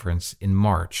conference in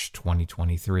March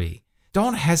 2023.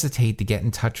 Don't hesitate to get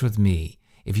in touch with me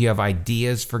if you have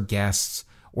ideas for guests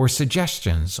or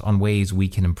suggestions on ways we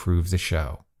can improve the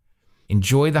show.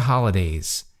 Enjoy the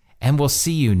holidays, and we'll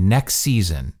see you next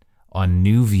season on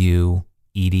NuView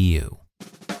EDU.